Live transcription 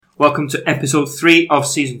Welcome to episode 3 of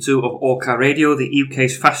season 2 of Orca Radio, the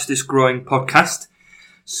UK's fastest growing podcast.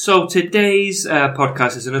 So today's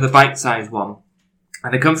podcast is another bite-sized one,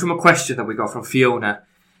 and it comes from a question that we got from Fiona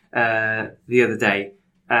the other day,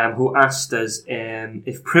 who asked us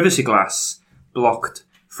if privacy glass blocked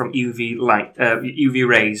from UV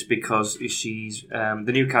rays because she's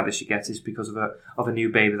the new cat that she gets is because of a new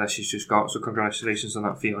baby that she's just got. So congratulations on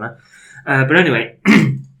that, Fiona. But anyway.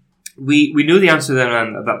 We knew the answer there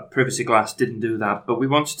and that privacy glass didn't do that, but we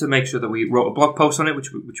wanted to make sure that we wrote a blog post on it,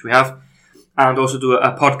 which we have, and also do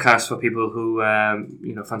a podcast for people who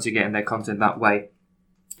fancy getting their content that way.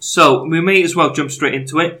 So we may as well jump straight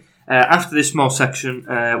into it. After this small section,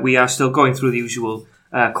 we are still going through the usual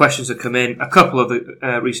questions that come in, a couple of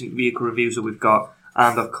the recent vehicle reviews that we've got,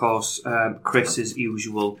 and of course Chris's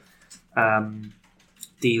usual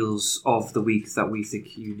deals of the week that we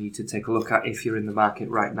think you need to take a look at if you're in the market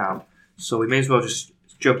right now. So we may as well just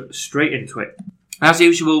jump straight into it. As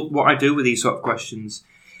usual, what I do with these sort of questions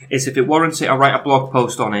is if it warrants it, I write a blog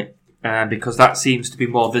post on it because that seems to be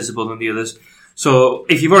more visible than the others. So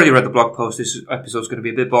if you've already read the blog post, this episode's going to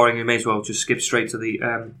be a bit boring. You may as well just skip straight to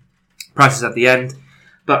the prices at the end.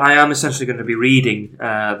 But I am essentially going to be reading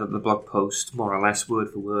the blog post more or less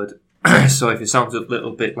word for word. So if it sounds a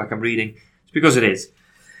little bit like I'm reading, it's because it is.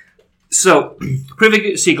 So,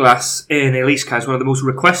 privacy glass in a lease car is one of the most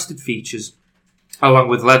requested features, along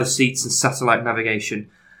with leather seats and satellite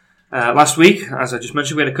navigation. Last week, as I just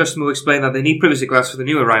mentioned, we had a customer who explained that they need privacy glass for the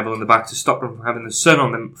new arrival in the back to stop them from having the sun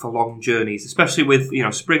on them for long journeys, especially with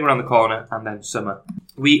spring around the corner and then summer.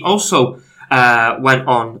 We also went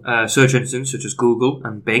on search engines such as Google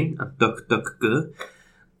and Bing and DuckDuckGo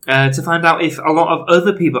to find out if a lot of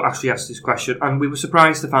other people actually asked this question, and we were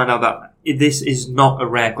surprised to find out that this is not a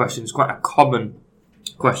rare question. It's quite a common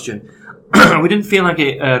question. We didn't feel like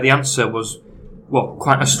the answer was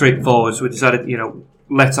quite as straightforward, so we decided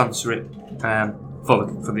let's answer it for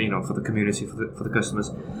the community, for the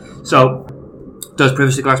customers. So, does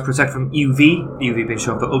privacy glass protect from UV? UV being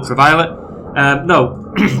short for ultraviolet.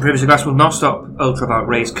 No, privacy glass will not stop ultraviolet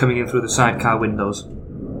rays coming in through the sidecar windows.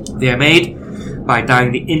 They are made by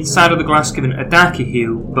dyeing the inside of the glass, giving it a darker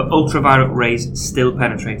hue, but ultraviolet rays still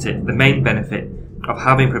penetrate it. The main benefit of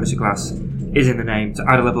having privacy glass is in the name, to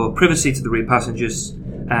add a level of privacy to the rear passengers,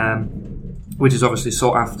 which is obviously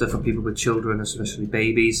sought after for people with children, especially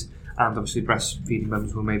babies, and obviously breastfeeding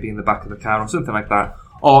mums who may be in the back of the car or something like that,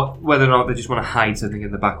 or whether or not they just want to hide something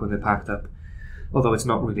in the back when they're packed up, although it's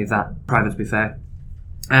not really that private, to be fair.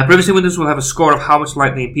 Privacy windows will have a score of how much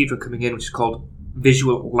light they impede from coming in, which is called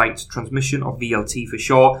visual light transmission, or VLT for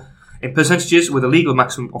short, in percentages with a legal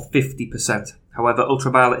maximum of 50%. However,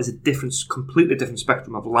 ultraviolet is a completely different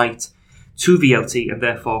spectrum of light to VLT, and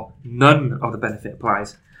therefore none of the benefit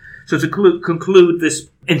applies. So to conclude this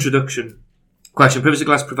introduction question, privacy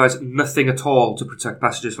glass provides nothing at all to protect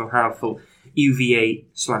passengers from harmful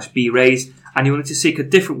UVA/B rays, and you will need to seek a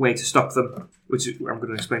different way to stop them, which I'm going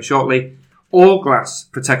to explain shortly. All glass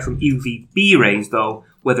protect from UVB rays, though,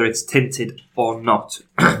 whether it's tinted or not.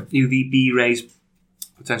 UVB rays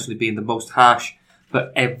potentially being the most harsh,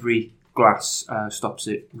 but every glass stops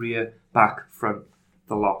it, rear, back, front,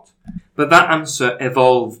 the lot. But that answer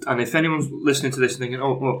evolved, and if anyone's listening to this thinking,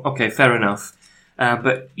 oh, well, okay, fair enough,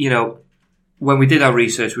 but, when we did our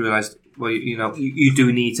research, we realised, well, you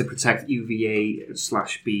do need to protect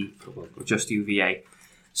UVA/B, or just UVA,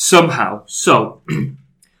 somehow. So,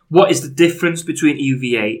 what is the difference between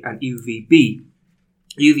UVA and UVB?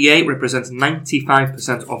 UVA represents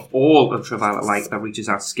 95% of all ultraviolet light that reaches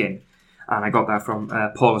our skin. And I got that from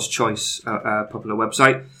Paula's Choice, a popular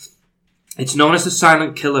website. It's known as the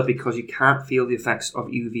silent killer because you can't feel the effects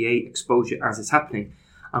of UVA exposure as it's happening.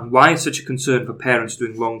 And why it's such a concern for parents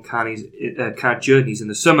doing long car journeys in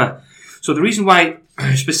the summer. So the reason why,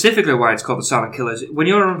 specifically why it's called the silent killer, is when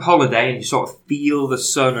you're on holiday and you sort of feel the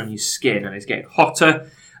sun on your skin and it's getting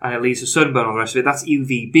hotter and it leads to sunburn and all the rest of it, that's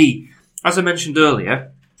UVB. As I mentioned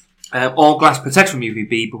earlier, all glass protects from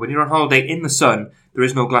UVB, but when you're on holiday in the sun, there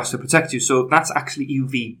is no glass to protect you, so that's actually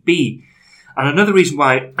UVB. And another reason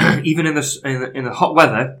why, even in the hot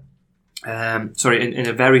weather, in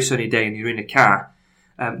a very sunny day and you're in a car,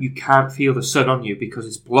 you can't feel the sun on you because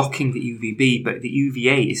it's blocking the UVB, but the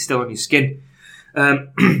UVA is still on your skin.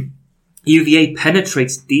 UVA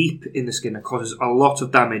penetrates deep in the skin and causes a lot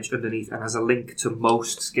of damage underneath and has a link to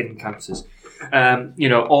most skin cancers.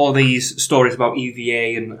 All these stories about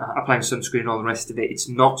UVA and applying sunscreen and all the rest of it, it's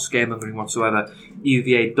not scaremongering whatsoever.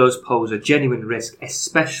 UVA does pose a genuine risk,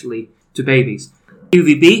 especially to babies.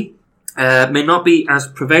 UVB may not be as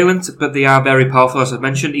prevalent, but they are very powerful. As I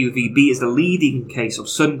mentioned, UVB is the leading case of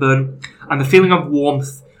sunburn, and the feeling of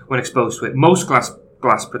warmth when exposed to it. Most glass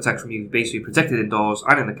protects from UVB, so you're protected indoors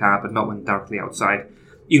and in the car, but not when directly outside.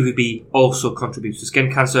 UVB also contributes to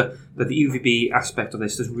skin cancer, but the UVB aspect of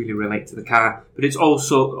this doesn't really relate to the car. But it's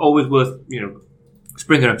also always worth,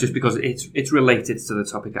 springing up just because it's related to the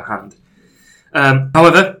topic at hand.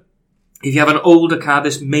 However, if you have an older car,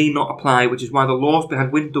 this may not apply, which is why the laws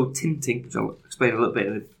behind window tinting, which I'll explain a little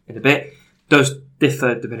bit in a bit, does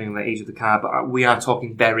differ depending on the age of the car. But we are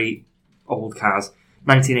talking very old cars,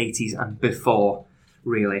 1980s and before,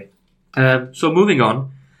 really. So moving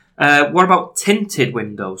on. What about tinted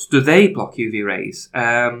windows? Do they block UV rays?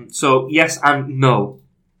 So yes and no.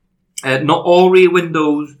 Not all rear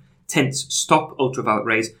windows tints stop ultraviolet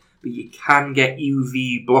rays, but you can get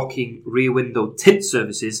UV blocking rear window tint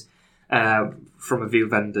services from a few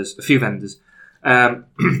vendors.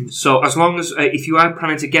 So as long as if you are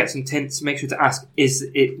planning to get some tints, make sure to ask: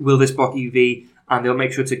 will this block UV? And they'll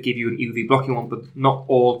make sure to give you an UV blocking one. But not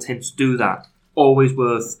all tints do that. Always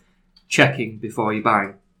worth checking before you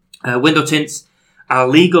buy. Window tints are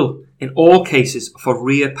legal in all cases for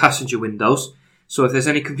rear passenger windows. So if there's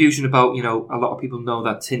any confusion about, a lot of people know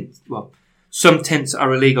that some tints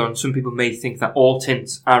are illegal, and some people may think that all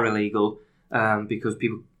tints are illegal because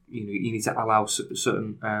people, you need to allow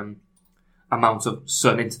certain amounts of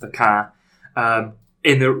sun into the car.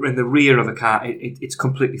 In the rear of the car, it's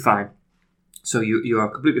completely fine. So you are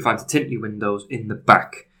completely fine to tint your windows in the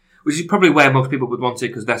back, which is probably where most people would want it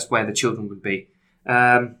because that's where the children would be.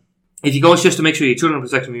 If you go just to make sure your children are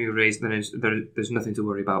protected from UV rays, then there's nothing to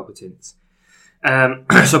worry about with tints.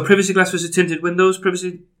 So privacy glass versus tinted windows.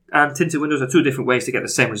 Privacy and tinted windows are two different ways to get the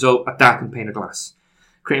same result: a darkened pane of glass.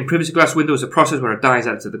 Creating privacy glass windows is a process where a dye is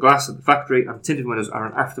added to the glass at the factory, and tinted windows are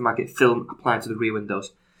an aftermarket film applied to the rear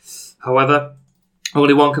windows. However,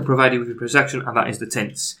 only one can provide you with protection, and that is the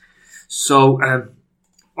tints. So,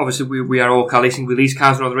 obviously, we are all car leasing. We lease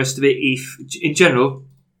cars and all the rest of it. In general,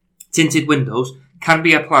 tinted windows can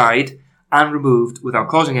be applied and removed without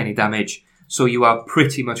causing any damage. So you are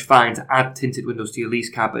pretty much fine to add tinted windows to your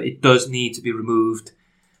lease car, but it does need to be removed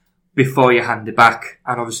before you hand it back.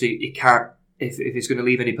 And obviously, it can't. If it's going to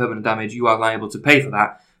leave any permanent damage, you are liable to pay for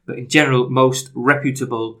that. But in general, most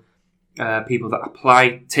reputable people that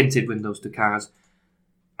apply tinted windows to cars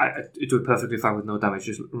do it perfectly fine with no damage.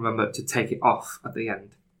 Just remember to take it off at the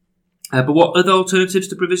end. But what other alternatives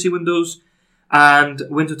to privacy windows and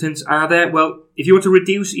window tints are there? Well, if you want to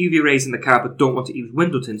reduce UV rays in the car but don't want to use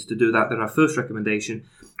window tints to do that, then our first recommendation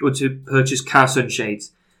would to purchase car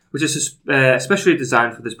sunshades, which is especially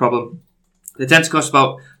designed for this problem. They tend to cost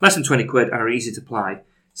about less than 20 quid and are easy to apply.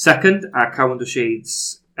 Second, our car window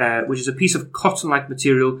shades, which is a piece of cotton-like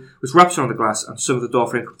material which wraps around the glass and some of the door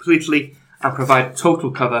frame completely and provide total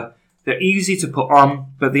cover. They're easy to put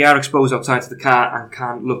on, but they are exposed outside to the car and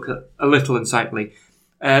can look a little unsightly.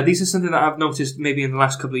 These are something that I've noticed maybe in the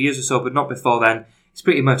last couple of years or so, but not before then. It's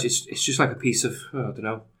pretty much, it's just like a piece of,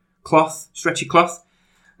 cloth, stretchy cloth,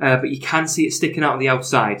 but you can see it sticking out on the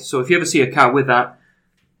outside. So if you ever see a car with that,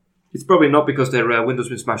 it's probably not because their window's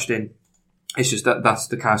been smashed in. It's just that's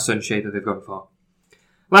the car sunshade that they've gone for.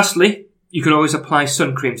 Lastly, you can always apply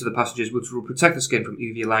sun cream to the passengers, which will protect the skin from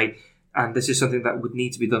UV light, and this is something that would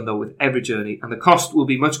need to be done, though, with every journey, and the cost will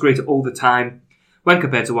be much greater over time when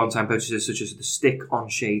compared to one-time purchases such as the stick-on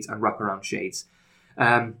shades and wraparound shades.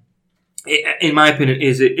 In my opinion,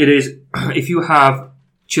 it is if you have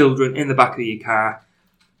children in the back of your car,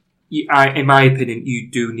 in my opinion, you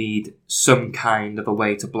do need some kind of a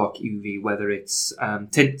way to block UV, whether it's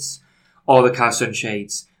tints or the car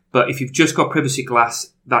sunshades. But if you've just got privacy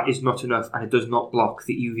glass, that is not enough, and it does not block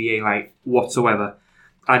the UVA light whatsoever.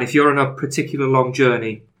 And if you're on a particular long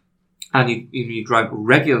journey and you drive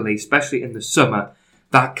regularly, especially in the summer,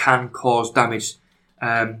 that can cause damage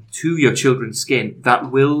to your children's skin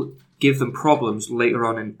that will give them problems later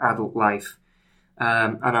on in adult life.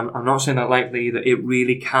 And I'm not saying that lightly, that it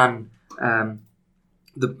really can,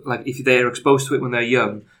 if they're exposed to it when they're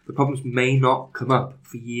young, the problems may not come up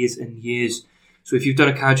for years and years. So if you've done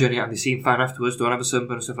a car journey and they seem fine afterwards, don't have a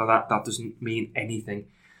sunburn and stuff like that, that doesn't mean anything.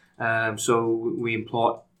 So we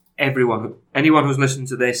implore anyone who's listening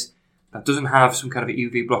to this that doesn't have some kind of a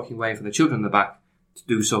UV blocking way for the children in the back to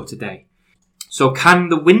do so today. So can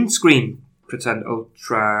the windscreen prevent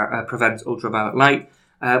ultraviolet light?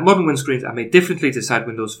 Modern windscreens are made differently to side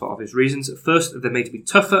windows for obvious reasons. First, they're made to be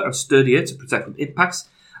tougher and sturdier to protect from impacts.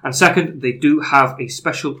 And second, they do have a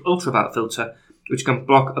special ultraviolet filter which can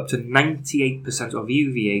block up to 98% of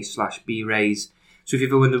UVA/B rays. So if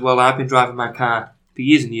you've ever wondered, well, I've been driving my car for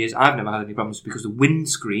years and years, I've never had any problems because the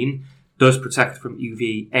windscreen does protect from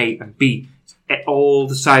UVA and B. It's all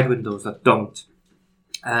the side windows that don't.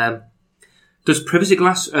 Does privacy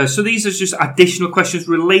glass... so these are just additional questions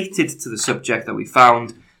related to the subject that we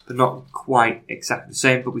found, but not quite exactly the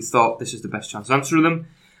same, but we thought this is the best chance to answer them.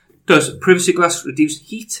 Does privacy glass reduce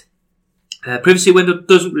heat? Privacy window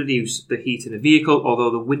doesn't reduce the heat in a vehicle,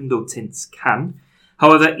 although the window tints can.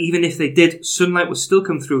 However, even if they did, sunlight will still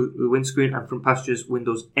come through the windscreen and from passengers'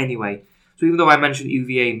 windows anyway. So even though I mentioned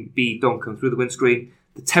UVA and B don't come through the windscreen,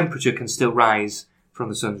 the temperature can still rise from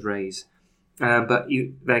the sun's rays. But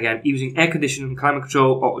again, using air conditioning, climate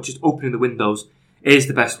control, or just opening the windows is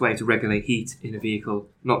the best way to regulate heat in a vehicle,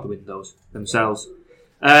 not the windows themselves.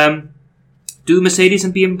 Do Mercedes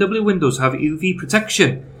and BMW windows have UV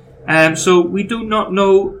protection? So we do not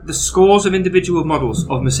know the scores of individual models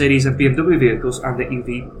of Mercedes and BMW vehicles and the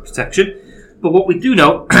UV protection. But what we do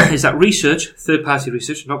know is that research, third-party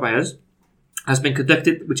research, not by us, has been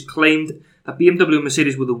conducted which claimed that BMW and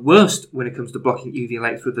Mercedes were the worst when it comes to blocking UV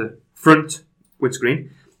light through the front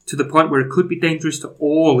windscreen, to the point where it could be dangerous to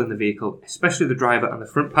all in the vehicle, especially the driver and the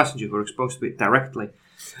front passenger who are exposed to it directly.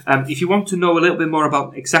 If you want to know a little bit more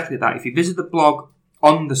about exactly that, if you visit the blog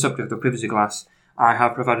on the subject of privacy glass, I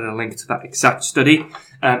have provided a link to that exact study.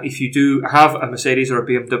 If you do have a Mercedes or a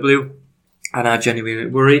BMW and are genuinely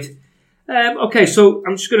worried. Okay, so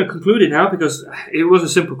I'm just going to conclude it now because it was a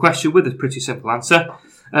simple question with a pretty simple answer.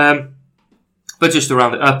 But just to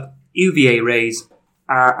round it up, UVA rays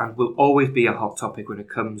are and will always be a hot topic when it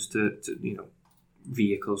comes to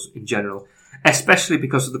vehicles in general, especially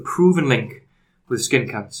because of the proven link with skin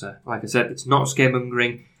cancer. Like I said, it's not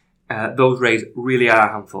scaremongering. Those rays really are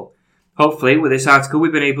harmful. Hopefully, with this article,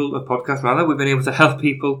 we've been able to help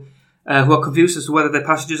people who are confused as to whether their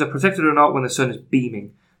passengers are protected or not when the sun is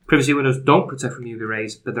beaming. Privacy windows don't protect from UV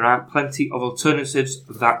rays, but there are plenty of alternatives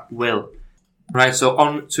that will. Right, so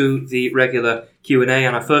on to the regular Q&A,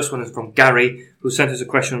 and our first one is from Gary, who sent us a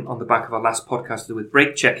question on the back of our last podcast to do with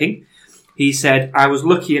brake checking. He said, I was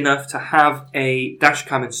lucky enough to have a dash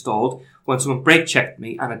cam installed when someone brake checked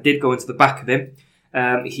me, and I did go into the back of him.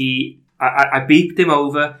 I beeped him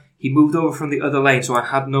over. He moved over from the other lane, so I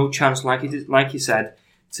had no chance, like he said,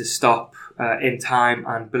 to stop in time.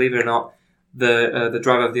 And believe it or not, the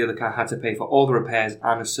driver of the other car had to pay for all the repairs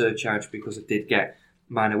and a surcharge because it did get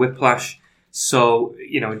minor whiplash. So,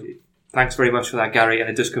 thanks very much for that, Gary. And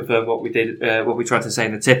it does confirm what we did, what we tried to say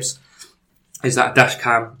in the tips, is that a dash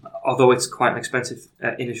cam, although it's quite an expensive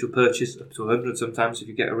initial purchase, up to 100 sometimes if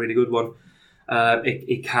you get a really good one,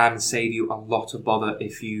 it can save you a lot of bother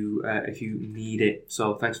if you need it.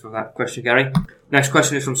 So thanks for that question, Gary. Next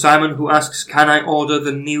question is from Simon, who asks, can I order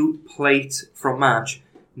the new plate from March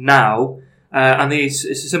now? And the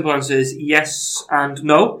simple answer is yes and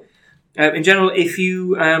no. In general, if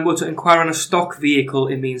you were to inquire on a stock vehicle,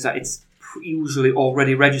 it means that it's usually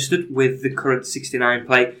already registered with the current 69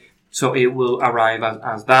 plate, so it will arrive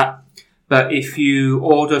as that. But if you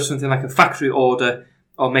order something like a factory order,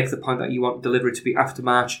 or make the point that you want delivery to be after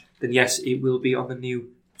March, then yes, it will be on the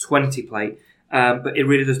new 20 plate. But it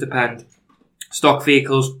really does depend. Stock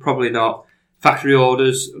vehicles, probably not. Factory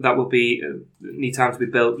orders, that will be need time to be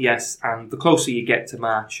built, yes. And the closer you get to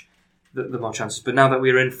March, the more chances. But now that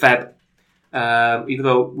we're in Feb, even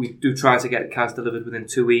though we do try to get cars delivered within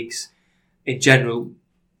 2 weeks, in general,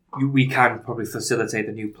 we can probably facilitate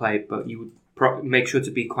the new plate, but you would make sure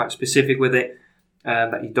to be quite specific with it,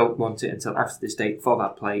 that you don't want it until after this date for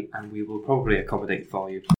that plate, and we will probably accommodate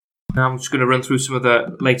for you. Now I'm just going to run through some of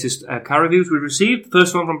the latest car reviews we've received. The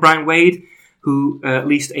first one from Brian Wade, who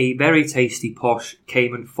leased a very tasty Porsche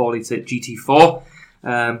Cayman 4-litre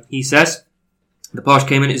GT4. He says, the Porsche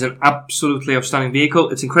Cayman is an absolutely outstanding vehicle.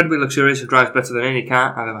 It's incredibly luxurious and drives better than any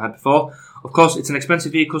car I've ever had before. Of course, it's an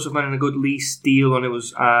expensive vehicle, so finding a good lease deal on it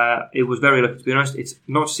was very lucky, to be honest. It's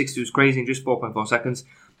not 60, it was crazy in just 4.4 seconds.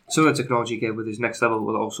 Some of the technology he gave with his next level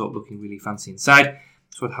was also looking really fancy inside,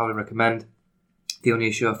 so I'd highly recommend. The only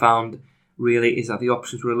issue I found really is that the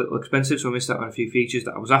options were a little expensive, so I missed out on a few features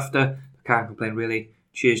that I was after. I can't complain really.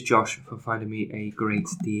 Cheers, Josh, for finding me a great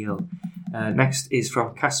deal. Next is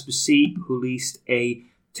from Casper C, who leased a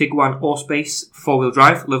Tiguan Allspace 4-wheel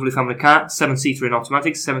drive, lovely family car, 7-seater in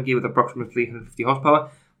automatic, 7 gear with approximately 150 horsepower,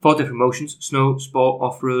 4 different motions, snow, sport,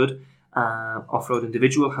 off-road,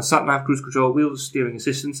 individual, has sat-nav, cruise control, wheels, steering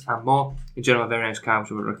assistance, and more. In general, a very nice car,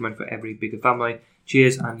 which I would recommend for every bigger family.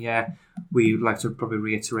 Cheers, and yeah, we would like to probably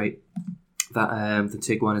reiterate that the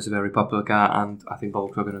Tiguan is a very popular car, and I think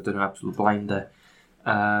Volkswagen have done an absolute blinder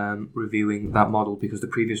reviewing that model, because the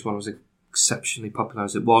previous one was exceptionally popular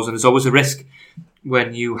as it was, and there's always a risk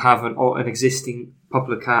when you have an existing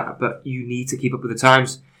popular car, but you need to keep up with the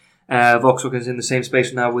times. Volkswagen's in the same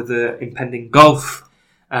space now with the impending Golf.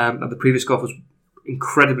 The previous Golf was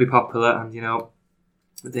incredibly popular, and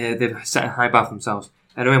they've set a high bar for themselves.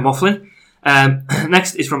 Anyway, I'm waffling.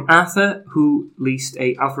 Next is from Arthur, who leased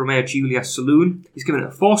a Alfa Romeo Giulia Saloon. He's given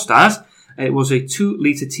it 4 stars. It was a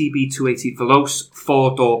 2-litre TB280 Veloce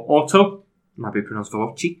 4-door auto. Might be pronounced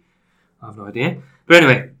Veloci. I have no idea. But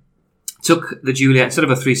anyway, took the Giulia instead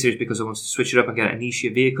of a 3 Series because I wanted to switch it up and get a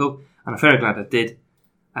nichier vehicle, and I'm very glad I did.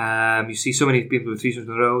 You see so many people with 3 Series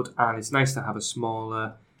on the road, and it's nice to have a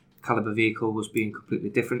smaller caliber vehicle was being completely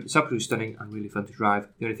different. It's absolutely stunning and really fun to drive.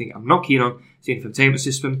 The only thing I'm not keen on is the infotainment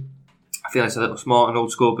system. I feel it's a little small and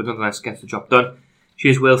old school, but nonetheless gets the job done.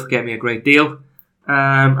 Cheers, Will, for getting me a great deal.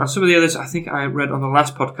 And some of the others I think I read on the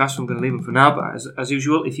last podcast, so I'm going to leave them for now. But as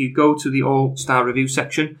usual, if you go to the all-star review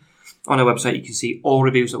section on our website, you can see all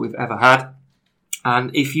reviews that we've ever had.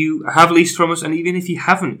 And if you have leased from us, and even if you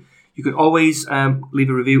haven't, you can always leave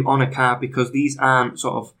a review on a car, because these aren't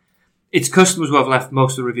sort of... It's customers who have left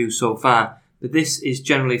most of the reviews so far, but this is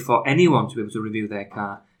generally for anyone to be able to review their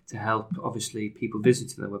car, to help, obviously, people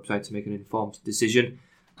visiting their website to make an informed decision.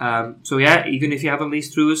 So yeah, even if you haven't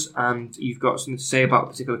leased through us and you've got something to say about a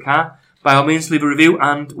particular car, by all means leave a review,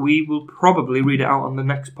 and we will probably read it out on the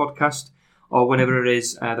next podcast, or whenever it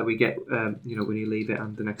is that we get, when you leave it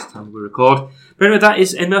and the next time we record. But anyway, that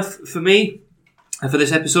is enough for me for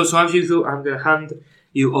this episode. So as usual, I'm going to hand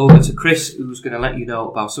you over to Chris, who's going to let you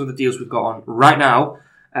know about some of the deals we've got on right now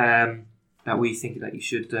that we think that you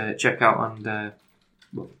should check out, and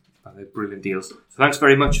they're brilliant deals. So thanks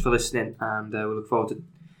very much for listening, and we look forward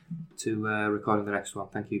to recording the next one.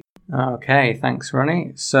 Thank you. Okay, thanks,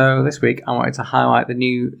 Ronnie. So this week I wanted to highlight the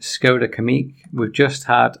new Skoda Kamiq. We've just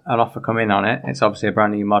had an offer come in on it. It's obviously a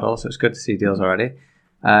brand new model, so it's good to see deals already.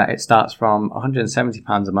 It starts from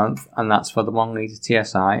 £170 a month, and that's for the 1-litre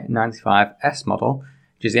TSI 95S model,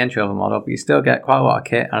 which is the entry-level model, but you still get quite a lot of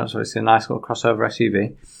kit, and also it's a nice little crossover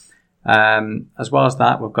SUV. As well as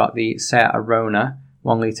that, we've got the Seat Arona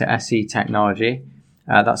 1-litre SE technology.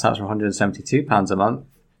 That starts from £172 a month,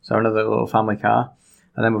 so another little family car.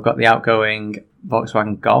 And then we've got the outgoing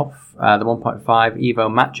Volkswagen Golf, the 1.5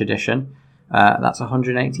 Evo Match Edition. That's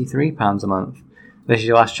 £183 a month. This is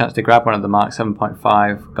your last chance to grab one of the Mark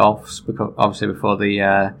 7.5 Golfs, because obviously before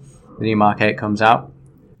the new Mark 8 comes out.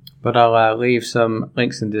 But I'll leave some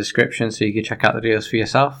links in the description so you can check out the deals for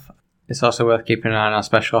yourself. It's also worth keeping an eye on our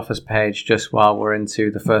special offers page just while we're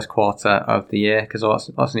into the first quarter of the year, because lots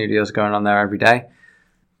of new deals going on there every day.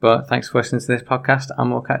 But thanks for listening to this podcast,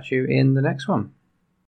 and we'll catch you in the next one.